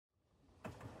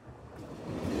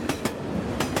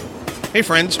Hey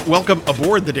friends, welcome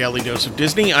aboard the Daily Dose of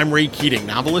Disney. I'm Ray Keating,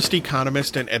 novelist,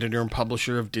 economist, and editor and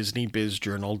publisher of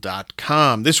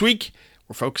DisneyBizJournal.com. This week,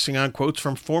 we're focusing on quotes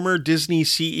from former Disney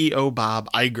CEO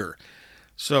Bob Iger.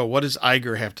 So what does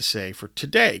Iger have to say for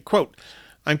today? Quote,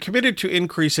 I'm committed to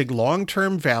increasing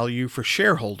long-term value for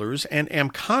shareholders and am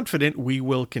confident we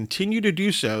will continue to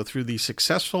do so through the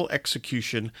successful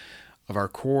execution of our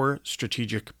core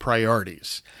strategic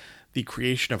priorities. The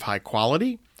creation of high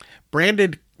quality,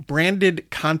 branded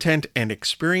content and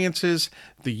experiences,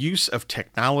 the use of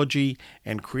technology,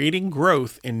 and creating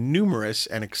growth in numerous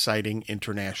and exciting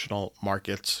international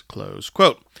markets, close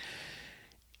quote.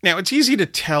 Now, it's easy to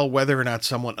tell whether or not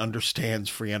someone understands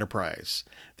free enterprise.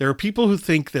 There are people who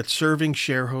think that serving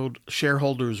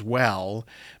shareholders well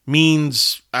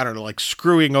means, like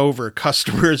screwing over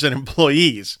customers and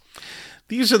employees.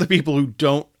 These are the people who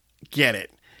don't get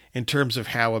it in terms of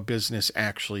how a business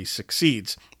actually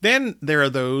succeeds. Then there are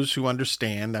those who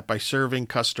understand that by serving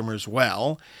customers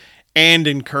well and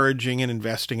encouraging and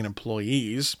investing in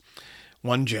employees,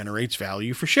 one generates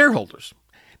value for shareholders.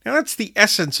 Now, that's the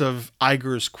essence of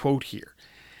Iger's quote here.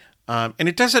 And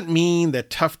it doesn't mean that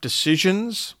tough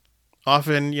decisions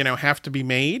often, have to be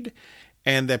made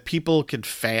and that people could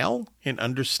fail in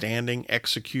understanding,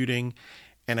 executing,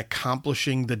 and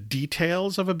accomplishing the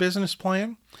details of a business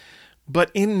plan.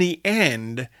 But in the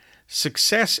end,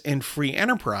 success in free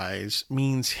enterprise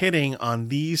means hitting on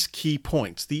these key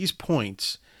points, these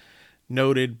points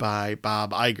noted by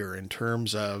Bob Iger in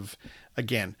terms of,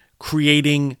 again,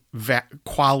 creating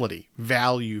quality,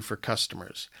 value for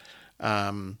customers,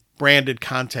 branded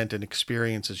content and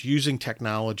experiences, using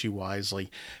technology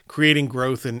wisely, creating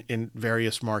growth in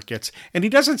various markets. And he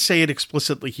doesn't say it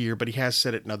explicitly here, but he has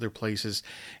said it in other places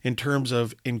in terms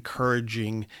of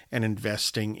encouraging and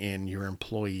investing in your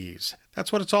employees.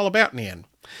 That's what it's all about in the end.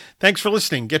 Thanks for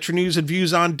listening. Get your news and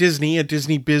views on Disney at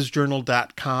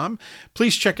DisneyBizJournal.com.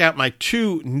 Please check out my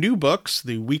 2 new books,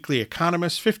 The Weekly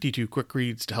Economist, 52 Quick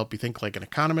Reads to Help You Think Like an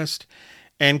Economist,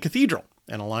 and Cathedral,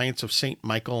 an Alliance of St.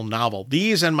 Michael novel.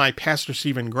 These and my Pastor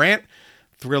Stephen Grant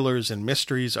thrillers and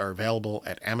mysteries are available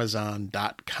at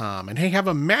Amazon.com. And hey, have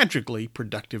a magically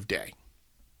productive day.